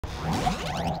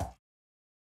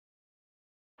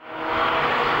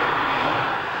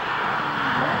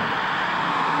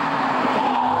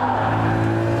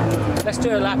Let's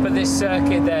do a lap of this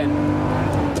circuit then.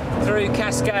 Through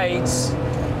Cascades.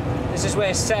 This is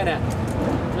where Senna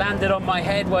landed on my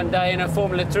head one day in a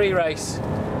Formula 3 race.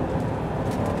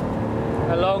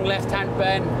 A long left-hand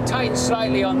bend, tighten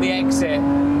slightly on the exit.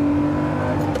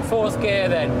 Fourth gear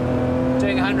then,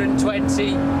 doing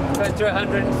 120, going through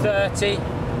 130.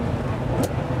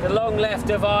 The long left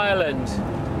of Ireland.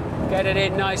 Get it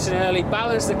in nice and early,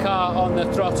 balance the car on the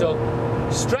throttle,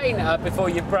 straighten it up before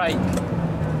you brake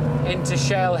into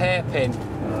shell hairpin.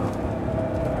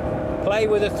 Play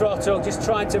with the throttle, just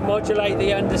trying to modulate the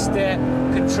understeer,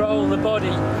 control the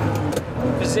body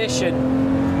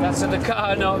position. That's of the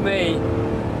car, not me.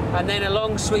 And then a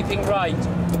long sweeping right,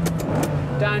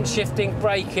 downshifting,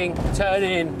 braking, turn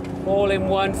in, all in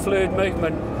one fluid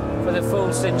movement for the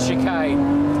Fulton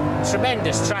chicane.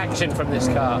 Tremendous traction from this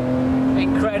car,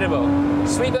 incredible.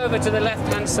 Sweep over to the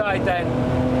left-hand side then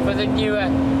for the newer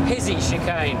Hizzy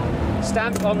chicane.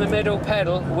 Stamp on the middle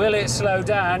pedal, will it slow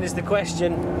down is the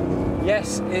question.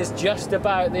 Yes is just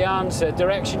about the answer.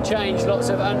 Direction change, lots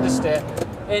of understeer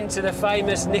into the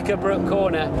famous Knickerbrook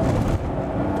corner.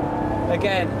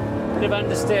 Again, bit of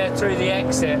understeer through the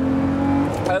exit.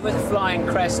 Over the flying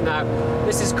crest now.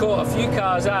 This has caught a few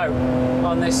cars out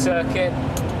on this circuit.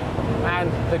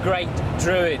 And the great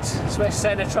Druids. That's where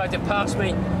Senna tried to pass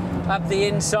me up the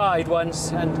inside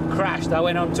once and crashed. I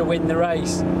went on to win the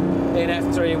race in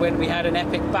F3 when we had an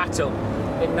epic battle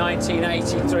in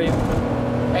 1983.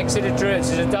 Exited Druids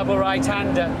as a double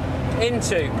right-hander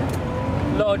into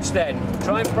Lodge then.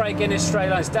 Try and brake in his straight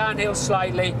lines, downhill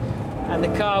slightly, and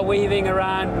the car weaving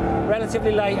around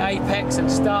relatively late apex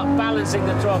and start balancing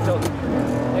the throttle,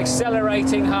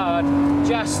 accelerating hard,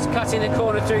 just cutting the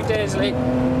corner through Dearsley,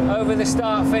 over the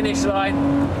start-finish line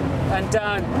and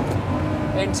down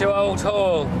into Old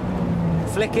Hall.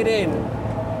 Flick it in.